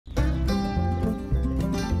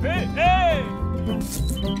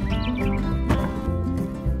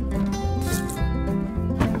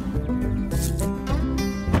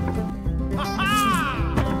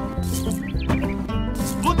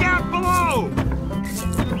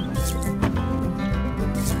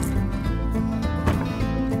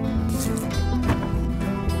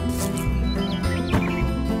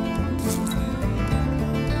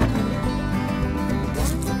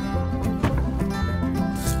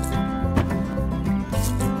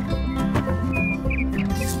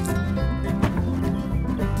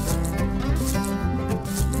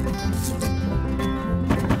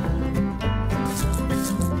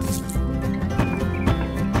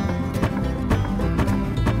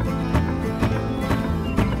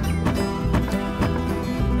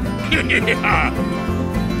Look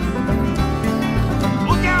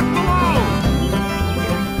out below!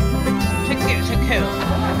 Check it.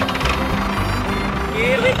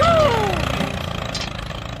 Here we go!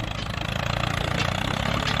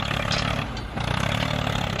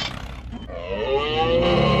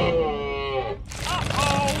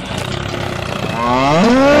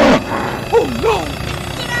 Oh no!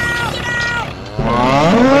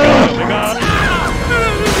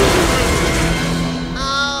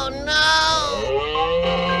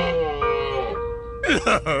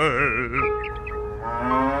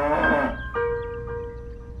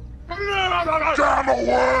 Damn a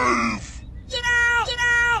wave! Get out! Get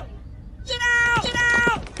out! Get out! Get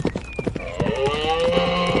out!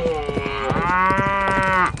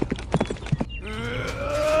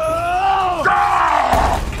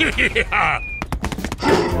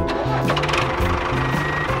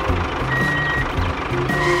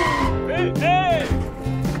 Hey, hey!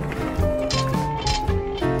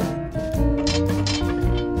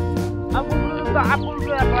 Aku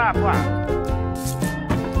dulu apa?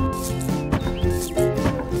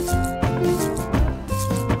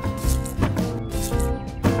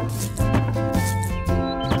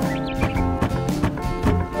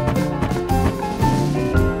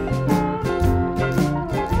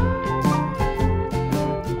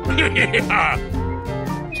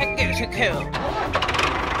 Check it.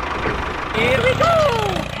 Here we go!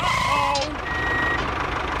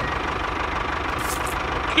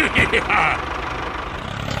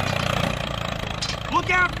 Look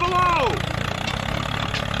out below!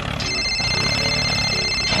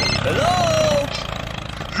 Hello?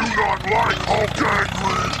 You not like Hulk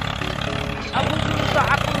angry? Aku dulu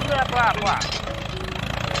apa?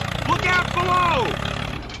 Look out below!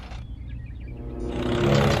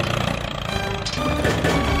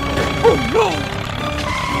 Oh no!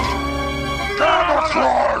 Gamma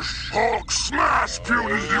Crush! Hulk smash,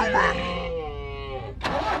 puny human!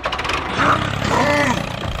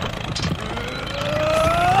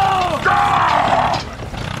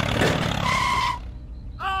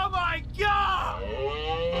 Oh my god!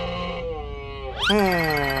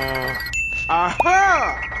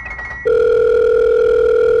 Aha!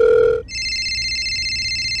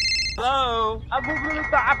 Hello? Aku dulu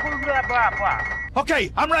apa?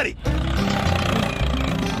 Okay, I'm ready.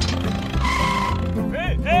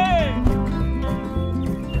 Hey, hey!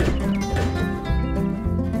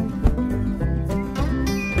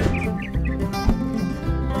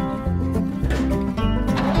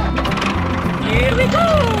 Here we go!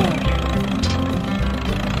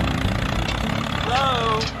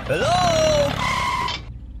 Hello? Hello?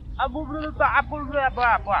 Aku dulu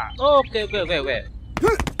apa? Oke.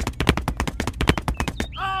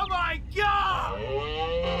 Oh my god!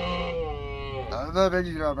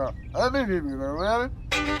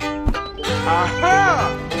 Aha!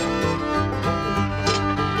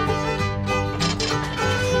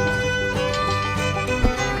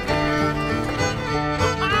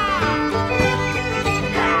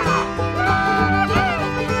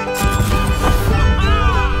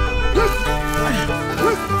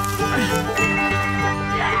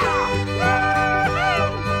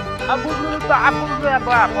 Aku dulu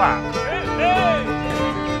apa? Hey, hey!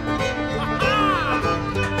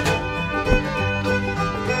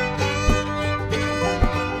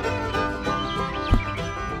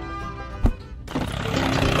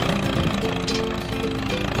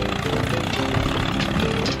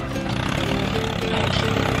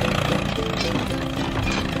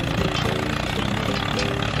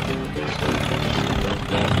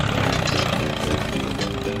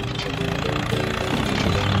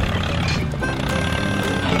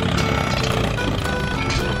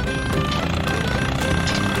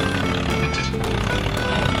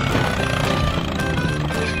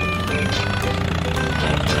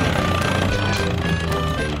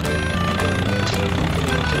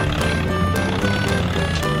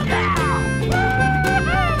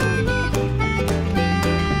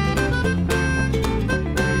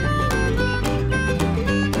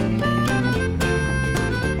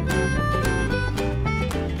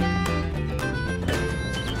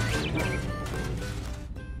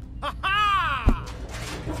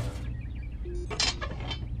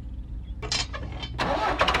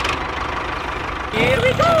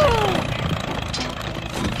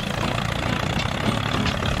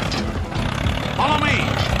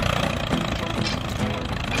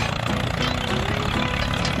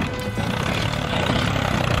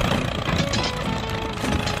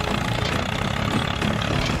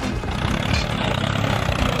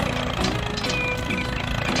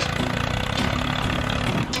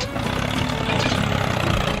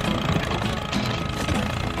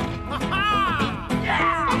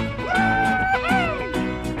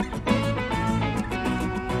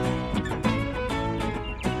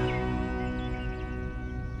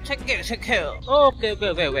 체크해요. 오케이.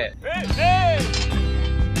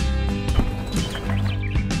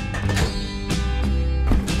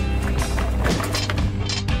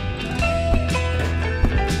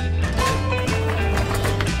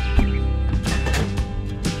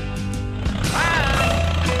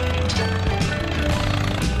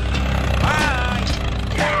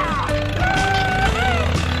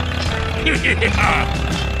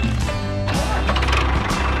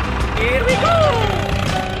 Here we go!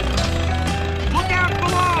 Look out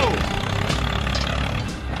below!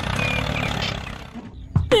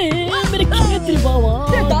 मेरे खेत रे बाबा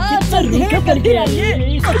कितना रूखा कर गया ये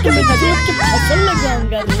अब तो मैं सेब की फसल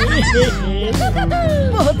लगाऊंगा रे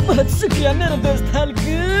बहुत बहुत शुक्रिया मेरे दोस्त Hulk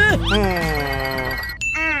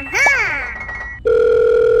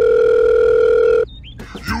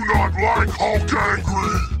You not like Hulk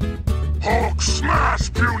angry? Hulk smash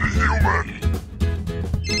puny human!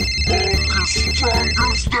 Hulk is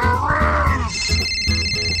strongest there is!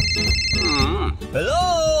 Hello?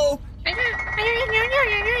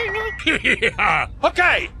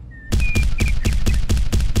 Okay!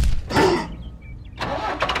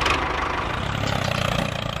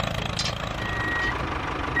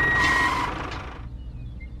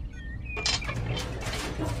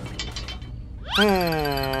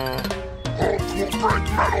 Hulk will break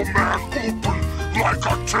Metal Man open like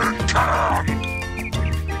a tin can!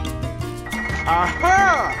 Aha!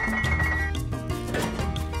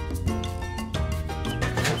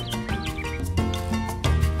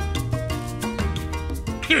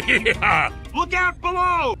 Look out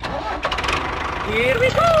below! Here we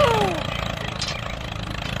go!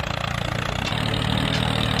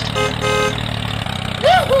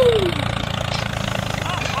 Woohoo!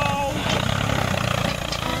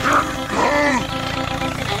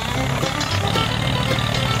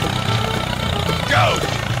 Go!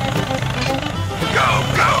 Go,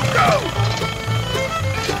 go, go!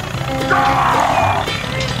 Ah!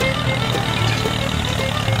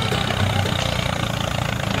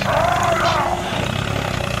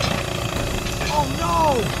 Oh no!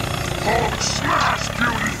 Hulk smash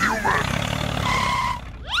puny human!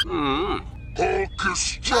 Hulk is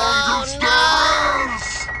strongest there is!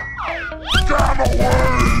 Gamma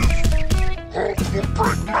wave! Hulk will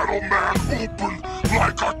break Metal Man open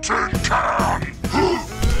like a tin can!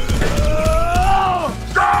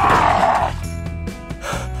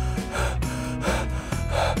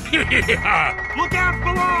 Ah! Look out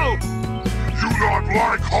below! You not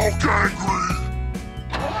like Hulk angry?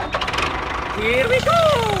 Here we go!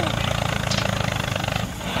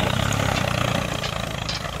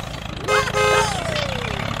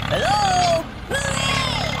 Hello?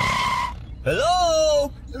 Hello?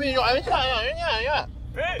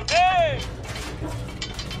 Hey!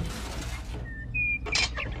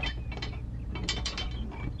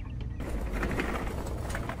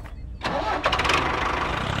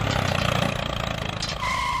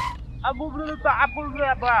 Abu belum tak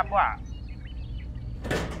apa apa.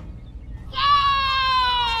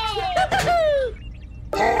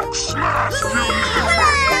 Hulk smash puny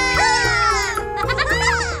human!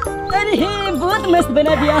 अरे बहुत मस्त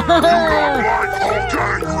बना दिया You not like Hulk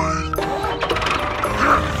angry?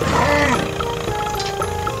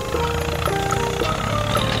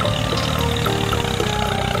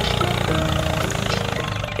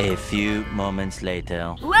 A few moments later.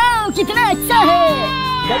 Wow कितना अच्छा है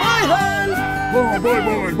Boy, boy,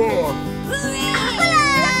 boy!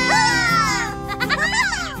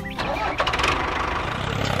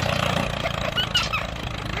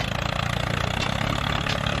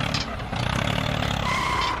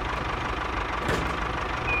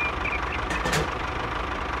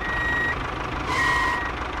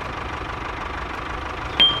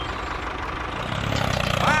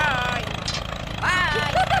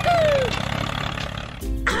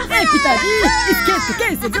 पिताजी इस खेत को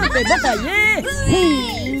कैसे जोते बताइए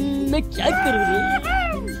मैं क्या करूँ रे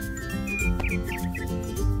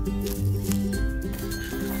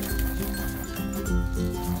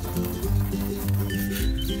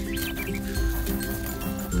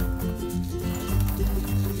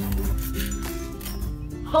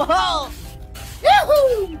हो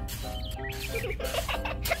Yahoo!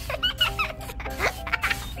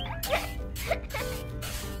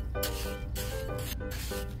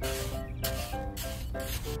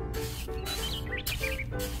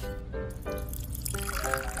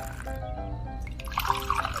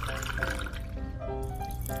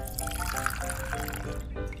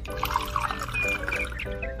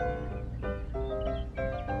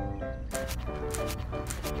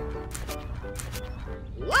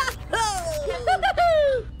 Wahoo!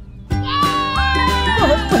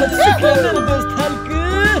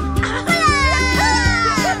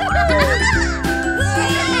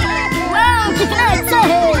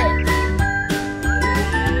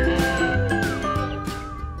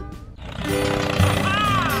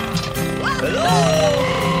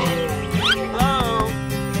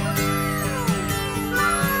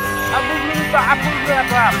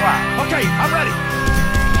 Okay, I'm ready.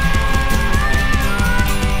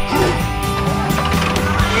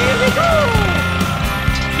 Here we go!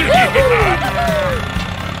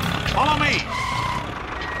 Follow me.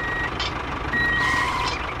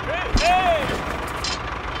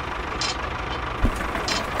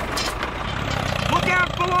 Look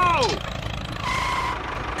out below.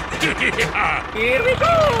 Here we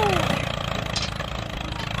go!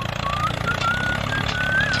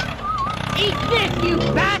 Eat this, you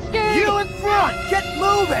bastard! You in front. Get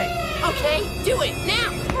moving. Okay, do it now.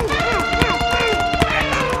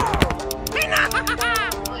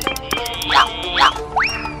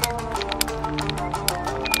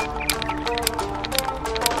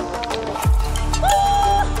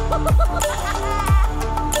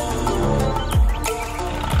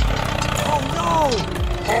 Oh no.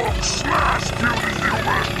 Hulk smash, puny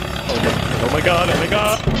human! Oh my god, oh my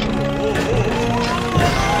god.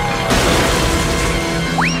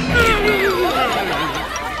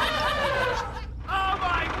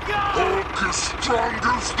 Hulk is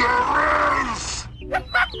strongest there is!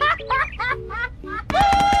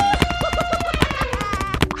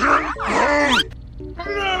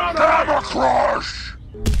 Hammer crush!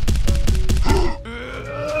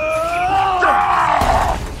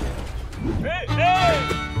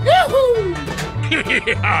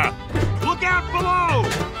 Look out below.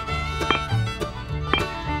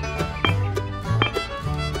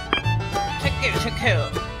 Take care.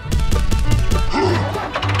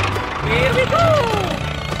 Here we go!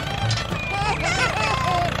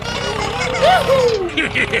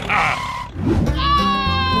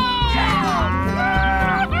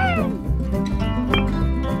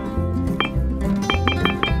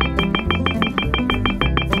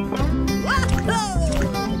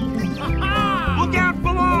 Look out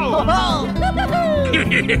below.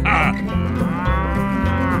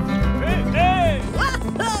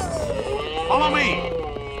 Follow me.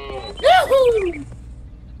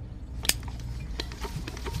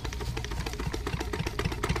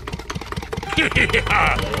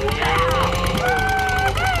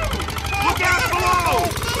 Look out below.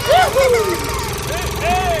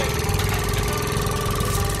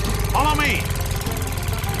 Follow me.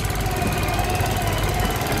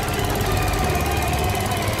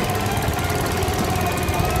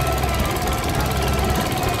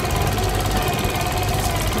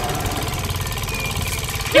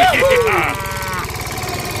 Look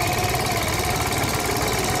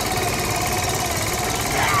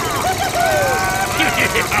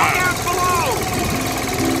out below.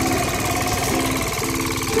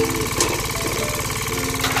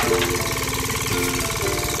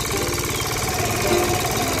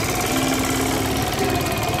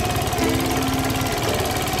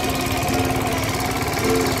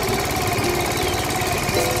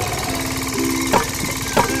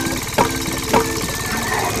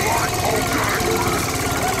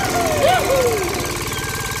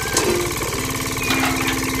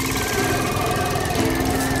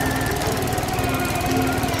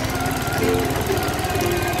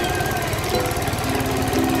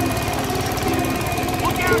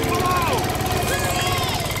 Look out below.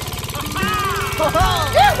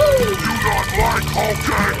 You not like Hulk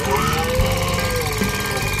angry?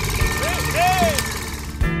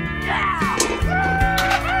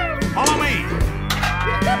 Follow me.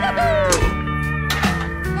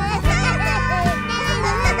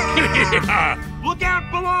 Look out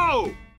below.